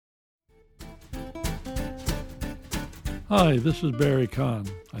Hi, this is Barry Kahn.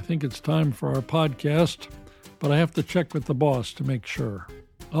 I think it's time for our podcast, but I have to check with the boss to make sure.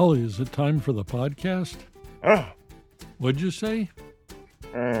 Ollie, is it time for the podcast? What'd you say?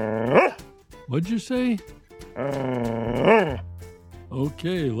 What'd you say?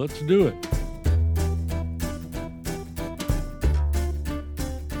 Okay, let's do it.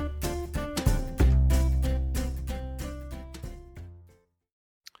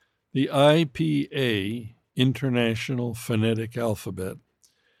 The IPA, International Phonetic Alphabet,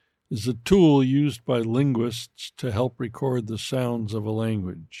 is a tool used by linguists to help record the sounds of a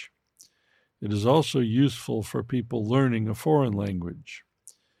language. It is also useful for people learning a foreign language,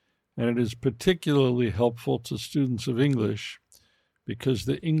 and it is particularly helpful to students of English because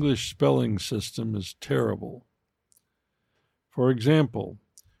the English spelling system is terrible. For example,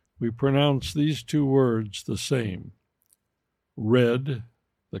 we pronounce these two words the same: red,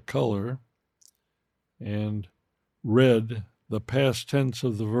 the color, and read, the past tense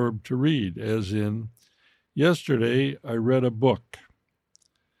of the verb to read, as in, yesterday I read a book.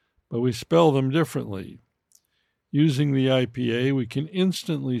 But we spell them differently. Using the IPA, we can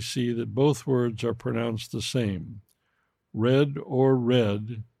instantly see that both words are pronounced the same. Read or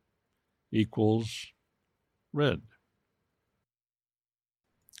red equals red.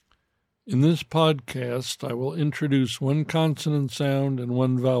 In this podcast, I will introduce one consonant sound and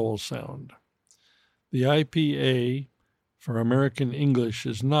one vowel sound. The IPA for American English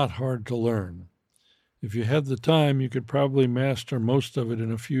is not hard to learn. If you had the time, you could probably master most of it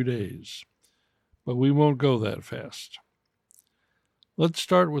in a few days. But we won't go that fast. Let's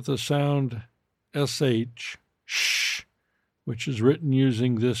start with the sound SH, sh, which is written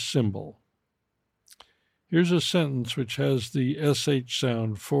using this symbol. Here's a sentence which has the SH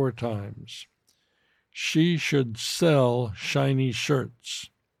sound 4 times. She should sell shiny shirts.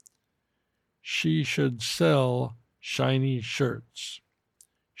 She should sell shiny shirts.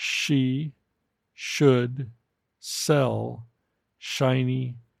 She should sell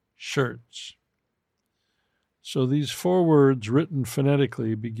shiny shirts. So these 4 words written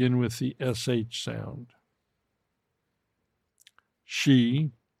phonetically begin with the SH sound.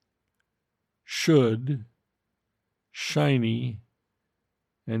 She should shiny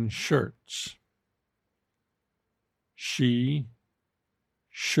and shirts. She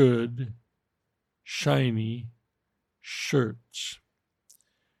should shiny shirts.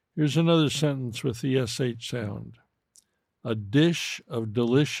 Here's another sentence with the SH sound. A dish of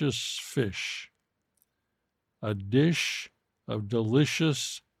delicious fish. A dish of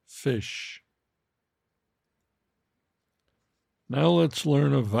delicious fish. Now let's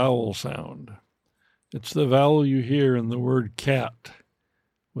learn a vowel sound. It's the vowel you hear in the word cat,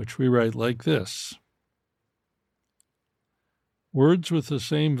 which we write like this. Words with the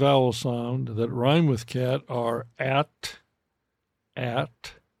same vowel sound that rhyme with cat are at,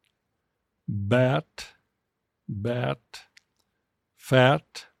 bat, bat,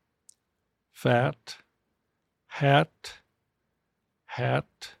 fat, fat, hat,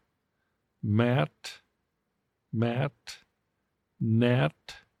 hat, mat, mat,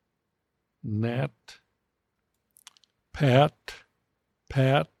 gnat, gnat, pat,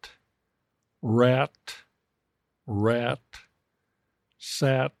 pat, rat, rat,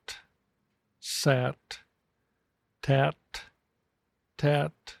 sat, sat, tat,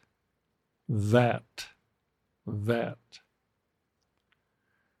 tat, that, that.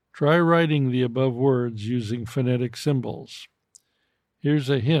 Try writing the above words using phonetic symbols. Here's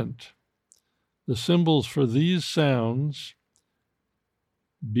a hint. The symbols for these sounds,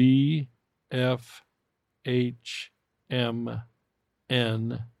 B, F, H, M,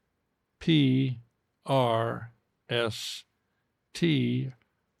 N, P, R, S, T,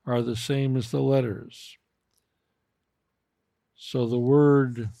 are the same as the letters. So the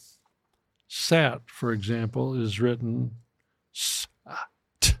word sat, for example, is written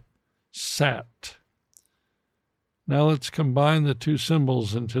sat, sat. Now let's combine the 2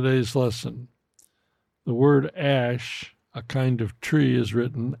 symbols in today's lesson. The word ash, a kind of tree, is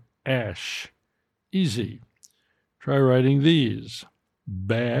written ash. Easy. Try writing these.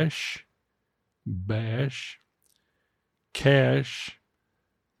 Bash, bash, cash.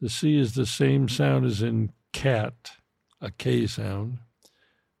 The C is the same sound as in cat, a K sound.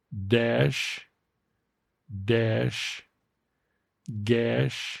 Dash, dash,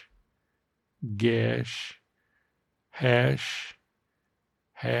 gash, gash, hash,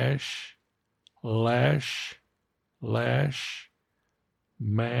 hash, lash, lash,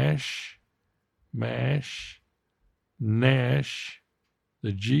 mash, mash, nash,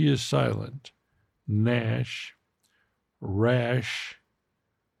 the G is silent, nash, rash,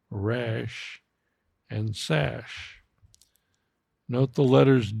 rash, and sash. Note the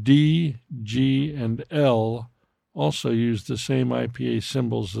letters D, G, and L also use the same IPA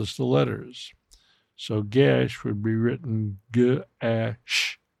symbols as the letters. So gash would be written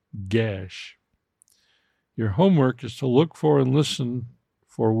G-A-sh, gash. Your homework is to look for and listen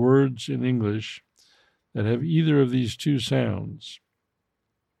for words in English that have either of these two sounds.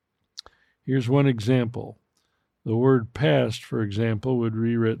 Here's one example. The word past, for example, would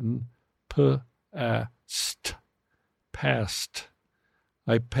be written P-A-st, past.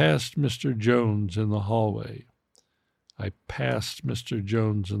 I passed Mr. Jones in the hallway. I passed Mr.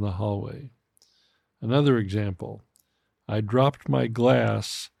 Jones in the hallway. Another example. I dropped my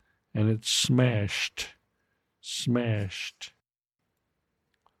glass and it smashed. Smashed.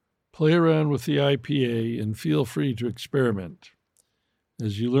 Play around with the IPA and feel free to experiment.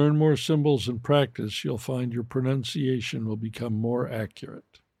 As you learn more symbols and practice, you'll find your pronunciation will become more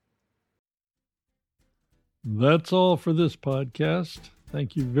accurate. That's all for this podcast.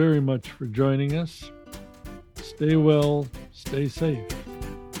 Thank you very much for joining us. Stay well, stay safe,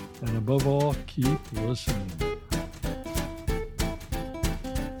 and above all, keep listening.